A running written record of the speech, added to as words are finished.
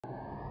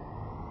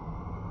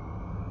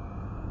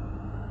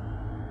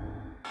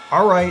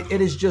Alright,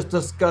 it is just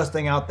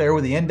disgusting out there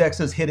with the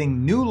indexes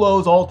hitting new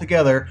lows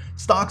altogether,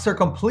 stocks are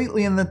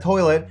completely in the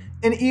toilet,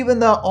 and even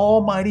the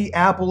almighty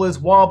Apple is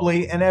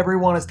wobbly, and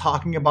everyone is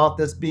talking about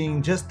this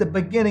being just the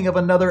beginning of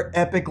another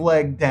epic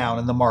leg down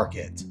in the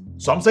market.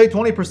 Some say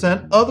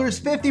 20%, others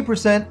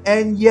 50%,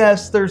 and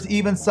yes, there's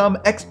even some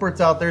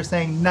experts out there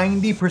saying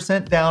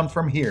 90% down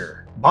from here.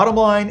 Bottom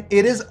line,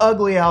 it is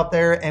ugly out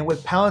there, and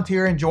with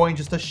Palantir enjoying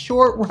just a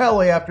short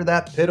rally after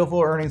that pitiful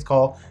earnings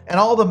call and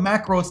all the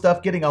macro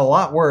stuff getting a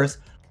lot worse,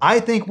 I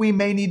think we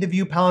may need to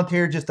view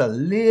Palantir just a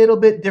little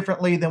bit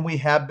differently than we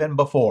have been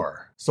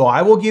before. So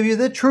I will give you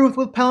the truth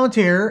with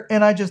Palantir,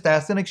 and I just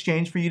ask in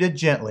exchange for you to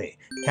gently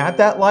tap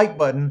that like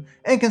button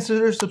and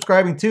consider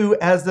subscribing too,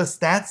 as the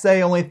stats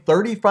say only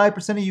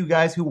 35% of you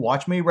guys who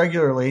watch me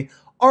regularly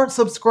aren't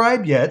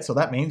subscribed yet. So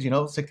that means,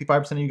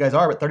 65% of you guys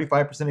are, but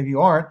 35% of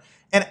you aren't.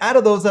 And out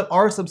of those that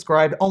are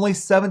subscribed, only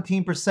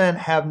 17%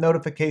 have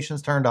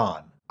notifications turned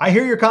on. I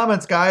hear your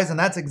comments, guys, and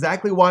that's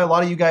exactly why a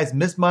lot of you guys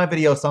miss my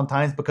videos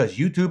sometimes, because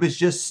YouTube is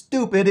just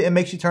stupid and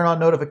makes you turn on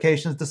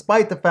notifications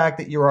despite the fact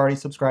that you're already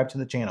subscribed to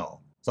the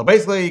channel. So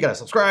basically, you gotta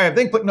subscribe,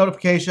 then click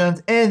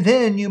notifications, and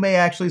then you may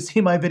actually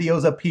see my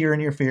videos appear in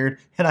your feed.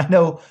 And I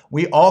know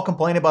we all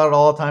complain about it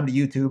all the time to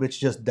YouTube, it's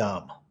just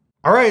dumb.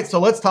 All right, so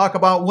let's talk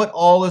about what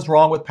all is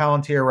wrong with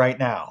Palantir right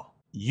now.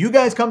 You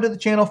guys come to the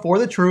channel for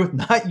the truth,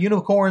 not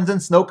unicorns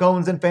and snow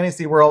cones and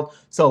fantasy world,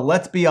 so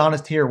let's be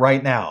honest here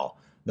right now.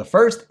 The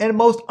first and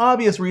most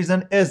obvious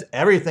reason is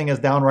everything is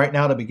down right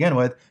now to begin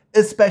with,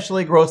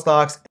 especially growth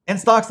stocks, and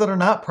stocks that are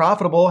not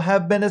profitable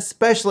have been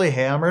especially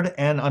hammered,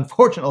 and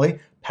unfortunately,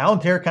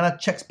 Palantir kind of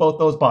checks both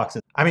those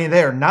boxes. I mean,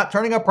 they are not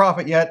turning a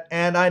profit yet,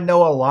 and I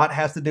know a lot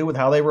has to do with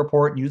how they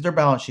report and use their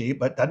balance sheet,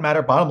 but doesn't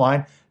matter. Bottom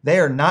line, they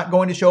are not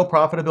going to show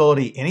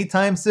profitability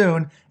anytime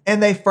soon,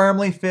 and they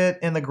firmly fit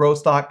in the growth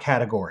stock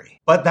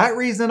category. But that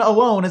reason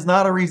alone is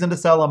not a reason to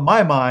sell in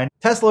my mind.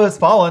 Tesla has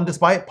fallen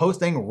despite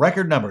posting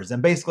record numbers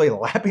and basically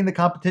lapping the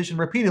competition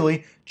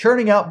repeatedly,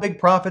 churning out big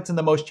profits in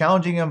the most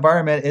challenging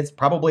environment it's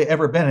probably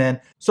ever been in.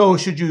 So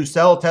should you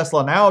sell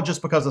Tesla now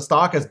just because the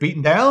stock is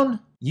beaten down?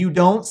 You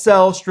don't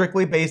sell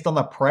strictly based on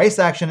the price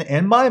action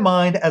in my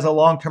mind as a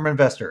long-term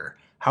investor.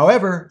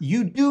 However,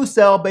 you do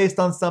sell based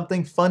on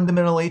something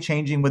fundamentally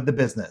changing with the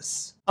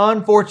business.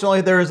 Unfortunately,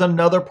 there is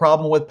another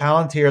problem with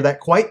Palantir that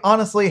quite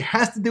honestly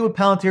has to do with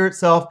Palantir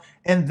itself,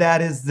 and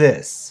that is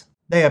this.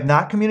 They have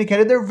not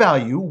communicated their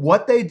value,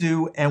 what they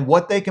do, and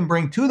what they can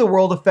bring to the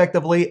world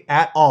effectively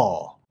at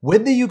all.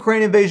 With the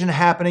Ukraine invasion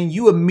happening,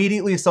 you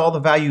immediately saw the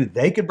value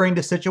they could bring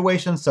to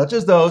situations such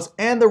as those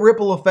and the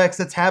ripple effects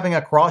it's having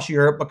across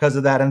Europe because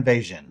of that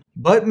invasion.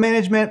 But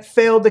management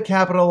failed to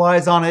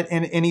capitalize on it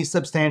in any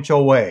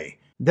substantial way.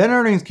 Then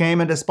earnings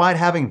came, and despite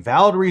having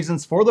valid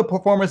reasons for the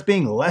performance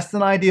being less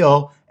than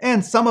ideal,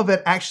 and some of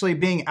it actually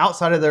being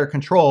outside of their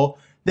control,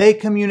 they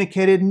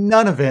communicated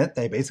none of it.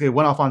 They basically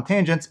went off on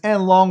tangents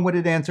and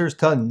long-winded answers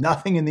to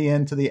nothing in the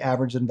end to the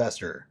average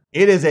investor.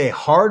 It is a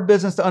hard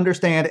business to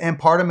understand, and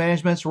part of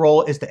management's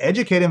role is to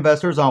educate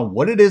investors on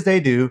what it is they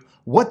do,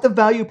 what the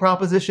value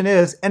proposition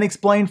is, and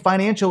explain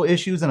financial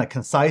issues in a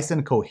concise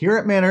and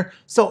coherent manner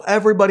so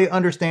everybody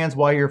understands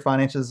why your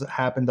finances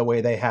happened the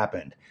way they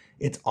happened.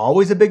 It's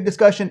always a big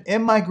discussion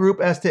in my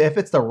group as to if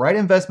it's the right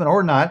investment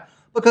or not,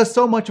 because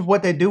so much of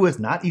what they do is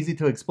not easy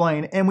to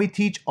explain, and we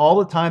teach all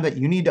the time that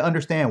you need to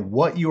understand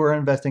what you are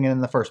investing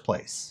in the first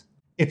place.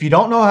 If you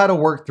don't know how to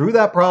work through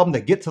that problem to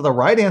get to the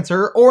right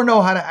answer, or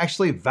know how to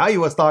actually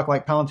value a stock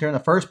like Palantir in the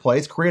first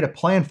place, create a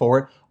plan for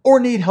it, or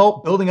need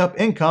help building up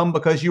income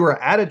because you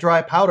are at a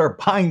dry powder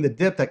buying the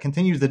dip that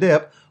continues to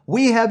dip,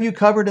 we have you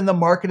covered in the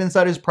Market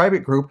Insiders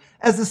private group,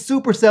 as the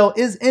super sale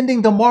is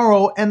ending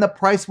tomorrow and the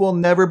price will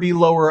never be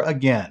lower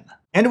again.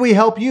 And we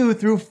help you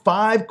through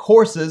 5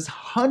 courses,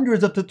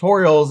 hundreds of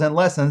tutorials and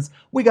lessons.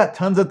 We got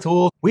tons of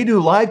tools. We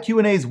do live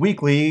Q&As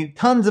weekly.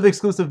 Tons of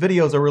exclusive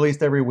videos are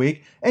released every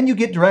week. And you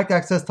get direct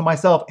access to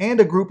myself and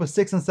a group of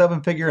 6- and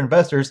 7-figure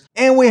investors.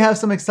 And we have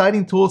some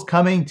exciting tools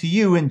coming to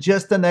you in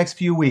just the next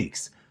few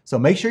weeks. So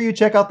make sure you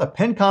check out the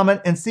pinned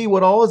comment and see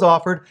what all is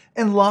offered,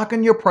 and lock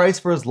in your price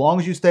for as long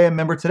as you stay a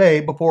member today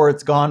before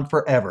it's gone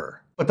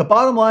forever. But the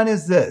bottom line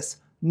is this.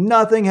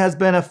 Nothing has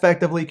been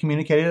effectively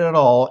communicated at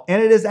all,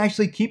 and it is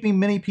actually keeping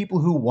many people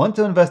who want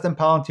to invest in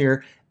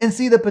Palantir and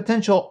see the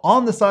potential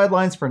on the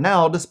sidelines for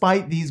now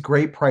despite these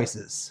great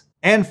prices.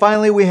 And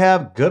finally, we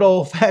have good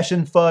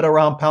old-fashioned FUD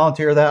around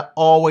Palantir that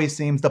always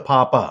seems to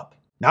pop up.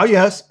 Now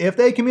yes, if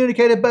they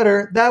communicated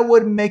better, that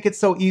wouldn't make it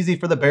so easy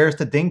for the bears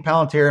to ding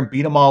Palantir and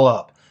beat them all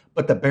up.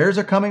 But the bears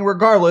are coming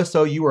regardless,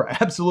 so you are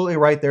absolutely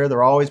right there.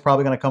 They're always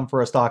probably going to come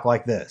for a stock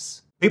like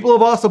this. People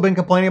have also been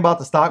complaining about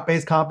the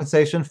stock-based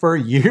compensation for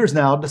years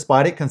now,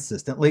 despite it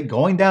consistently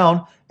going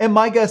down, And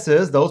my guess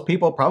is those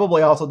people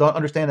probably also don't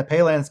understand the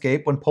pay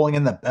landscape when pulling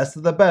in the best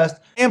of the best,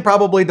 and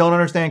probably don't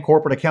understand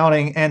corporate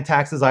accounting and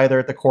taxes either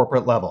at the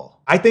corporate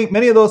level. I think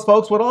many of those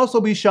folks would also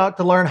be shocked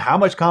to learn how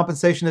much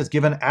compensation is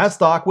given as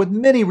stock with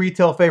many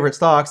retail favorite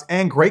stocks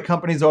and great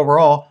companies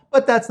overall,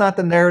 but that's not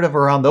the narrative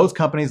around those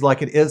companies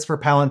like it is for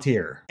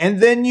Palantir. And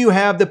then you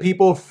have the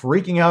people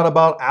freaking out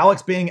about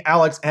Alex being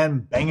Alex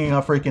and banging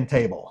a freaking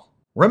table.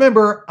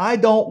 Remember, I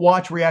don't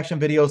watch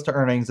reaction videos to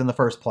earnings in the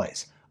first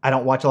place. I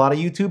don't watch a lot of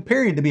YouTube,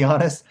 period, to be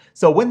honest.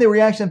 So when the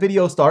reaction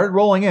videos started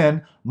rolling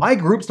in, my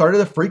group started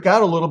to freak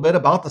out a little bit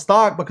about the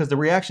stock because the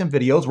reaction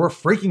videos were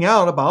freaking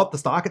out about the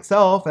stock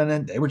itself,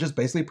 and they were just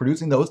basically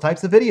producing those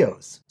types of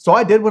videos. So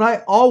I did what I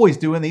always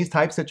do in these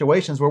type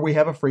situations where we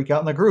have a freak out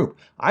in the group.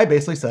 I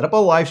basically set up a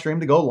live stream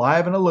to go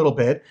live in a little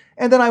bit,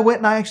 and then I went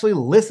and I actually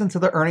listened to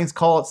the earnings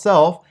call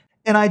itself,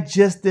 and I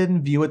just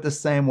didn't view it the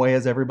same way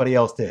as everybody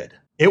else did.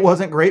 It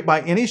wasn't great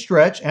by any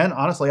stretch, and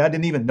honestly, I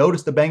didn't even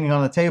notice the banging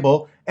on the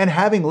table, and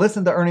having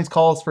listened to earnings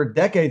calls for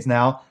decades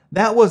now,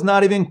 that was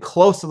not even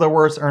close to the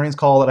worst earnings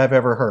call that I've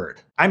ever heard.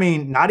 I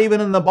mean, not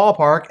even in the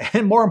ballpark,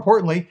 and more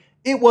importantly,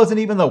 it wasn't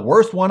even the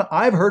worst one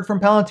I've heard from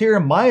Palantir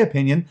in my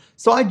opinion,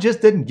 so I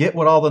just didn't get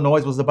what all the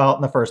noise was about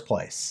in the first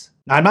place.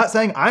 Now, I'm not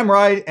saying I'm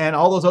right and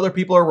all those other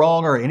people are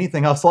wrong or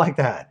anything else like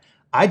that.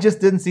 I just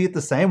didn't see it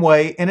the same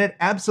way, and it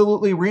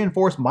absolutely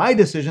reinforced my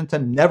decision to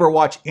never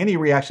watch any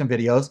reaction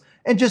videos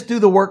and just do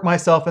the work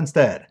myself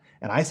instead.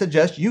 And I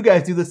suggest you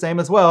guys do the same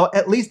as well,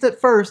 at least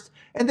at first,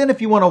 and then if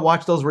you want to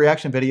watch those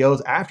reaction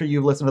videos after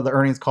you've listened to the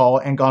earnings call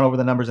and gone over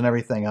the numbers and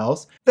everything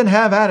else, then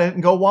have at it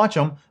and go watch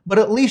them, but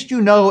at least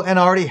you know and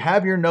already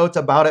have your notes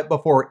about it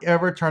before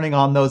ever turning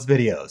on those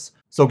videos.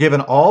 So given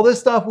all this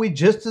stuff we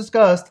just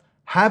discussed,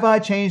 have I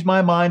changed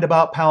my mind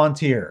about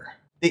Palantir?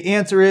 The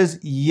answer is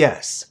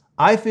yes.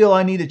 I feel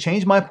I need to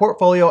change my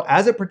portfolio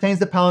as it pertains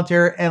to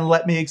Palantir, and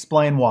let me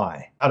explain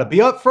why. Now, to be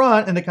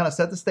upfront and to kind of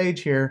set the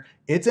stage here,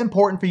 it's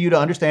important for you to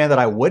understand that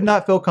I would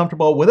not feel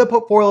comfortable with a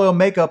portfolio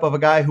makeup of a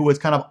guy who is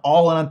kind of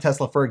all in on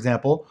Tesla, for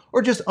example,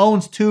 or just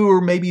owns 2 or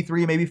maybe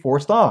 3, maybe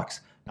 4 stocks.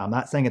 Now, I'm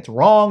not saying it's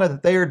wrong or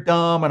that they are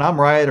dumb and I'm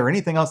right or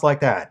anything else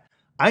like that.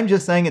 I'm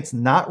just saying it's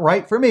not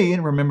right for me,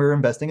 and remember,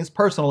 investing is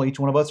personal.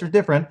 Each one of us are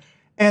different.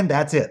 And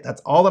that's it.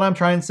 That's all that I'm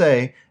trying to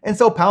say. And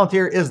so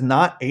Palantir is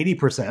not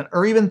 80%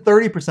 or even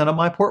 30% of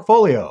my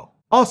portfolio.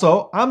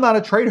 Also, I'm not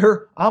a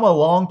trader. I'm a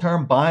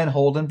long-term buy and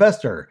hold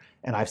investor.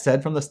 And I've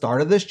said from the start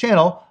of this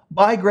channel,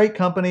 buy great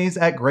companies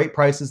at great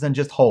prices and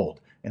just hold.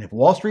 And if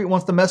Wall Street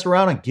wants to mess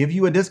around and give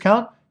you a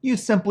discount, you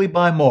simply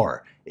buy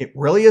more. It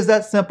really is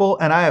that simple,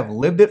 and I have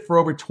lived it for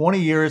over 20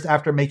 years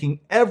after making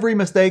every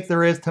mistake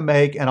there is to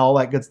make and all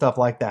that good stuff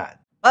like that.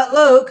 But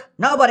Luke,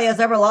 nobody has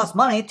ever lost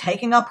money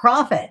taking a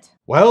profit.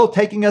 Well,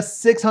 taking a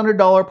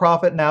 $600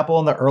 profit in Apple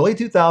in the early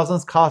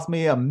 2000s cost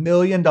me $1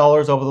 million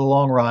over the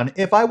long run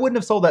if I wouldn't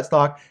have sold that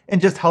stock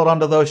and just held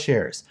onto those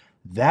shares.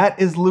 That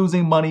is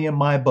losing money in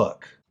my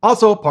book.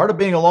 Also, part of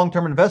being a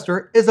long-term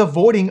investor is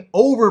avoiding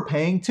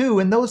overpaying too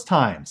in those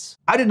times.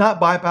 I did not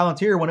buy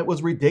Palantir when it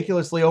was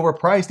ridiculously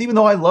overpriced, even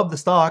though I love the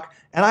stock,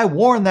 and I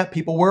warned that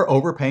people were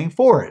overpaying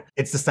for it.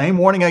 It's the same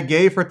warning I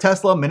gave for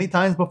Tesla many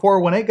times before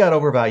when it got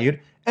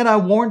overvalued, and I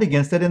warned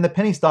against it in the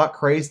penny stock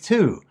craze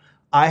too.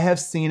 I have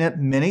seen it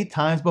many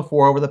times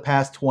before over the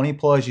past 20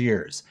 plus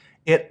years.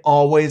 It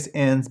always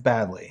ends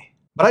badly.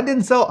 But I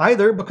didn't sell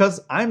either because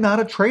I'm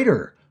not a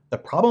trader. The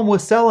problem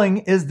with selling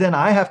is then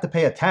I have to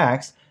pay a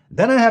tax,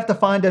 then I have to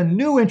find a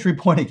new entry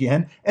point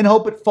again and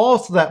hope it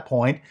falls to that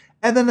point,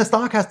 and then the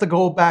stock has to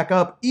go back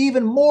up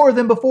even more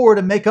than before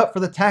to make up for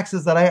the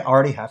taxes that I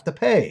already have to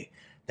pay.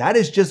 That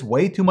is just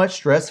way too much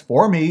stress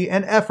for me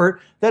and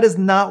effort that is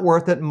not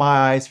worth it in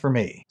my eyes for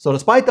me. So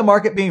despite the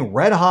market being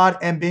red hot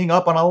and being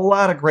up on a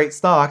lot of great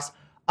stocks,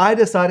 I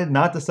decided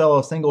not to sell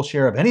a single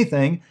share of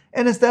anything,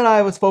 and instead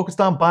I was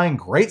focused on buying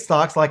great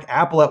stocks like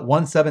Apple at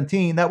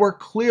 117 that were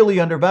clearly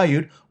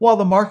undervalued while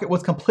the market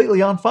was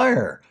completely on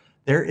fire.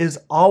 There is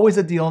always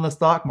a deal in the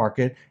stock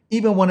market,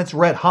 even when it's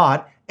red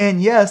hot.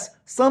 And yes,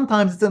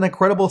 sometimes it's an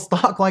incredible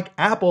stock like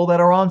Apple that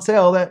are on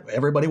sale that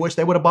everybody wished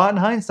they would have bought in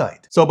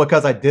hindsight. So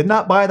because I did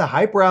not buy the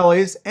hype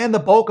rallies and the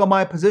bulk of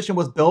my position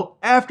was built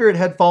after it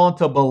had fallen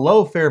to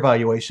below fair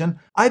valuation,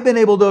 I've been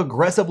able to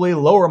aggressively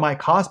lower my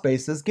cost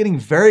basis, getting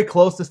very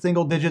close to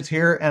single digits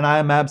here, and I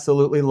am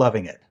absolutely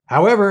loving it.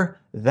 However,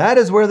 that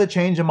is where the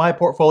change in my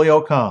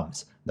portfolio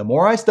comes. The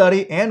more I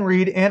study and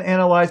read and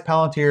analyze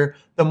Palantir,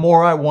 the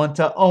more I want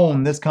to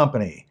own this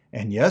company.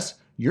 And yes,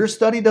 your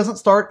study doesn't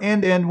start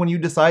and end when you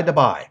decide to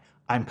buy.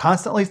 I'm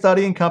constantly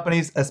studying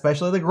companies,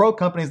 especially the growth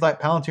companies like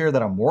Palantir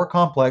that are more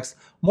complex,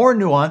 more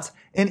nuanced,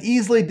 and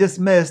easily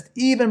dismissed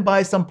even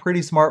by some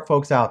pretty smart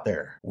folks out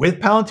there.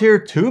 With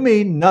Palantir, to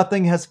me,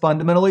 nothing has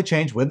fundamentally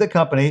changed with the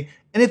company,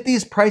 and if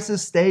these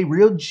prices stay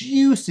real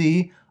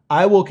juicy,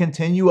 I will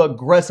continue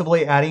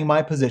aggressively adding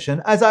my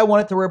position as I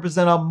want it to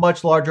represent a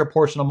much larger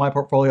portion of my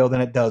portfolio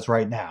than it does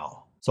right now.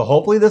 So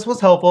hopefully this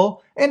was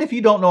helpful, and if you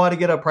don't know how to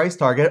get a price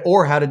target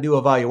or how to do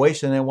a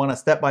valuation and want a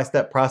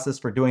step-by-step process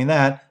for doing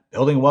that,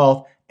 building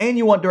wealth, and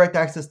you want direct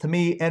access to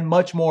me and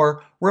much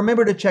more,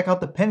 remember to check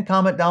out the pinned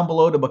comment down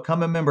below to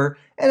become a member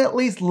and at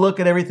least look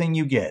at everything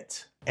you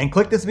get. And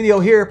click this video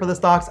here for the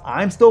stocks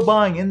I'm still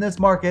buying in this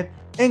market,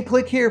 and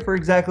click here for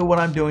exactly what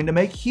I'm doing to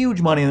make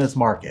huge money in this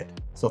market.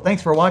 So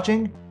thanks for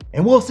watching,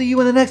 and we'll see you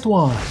in the next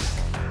one.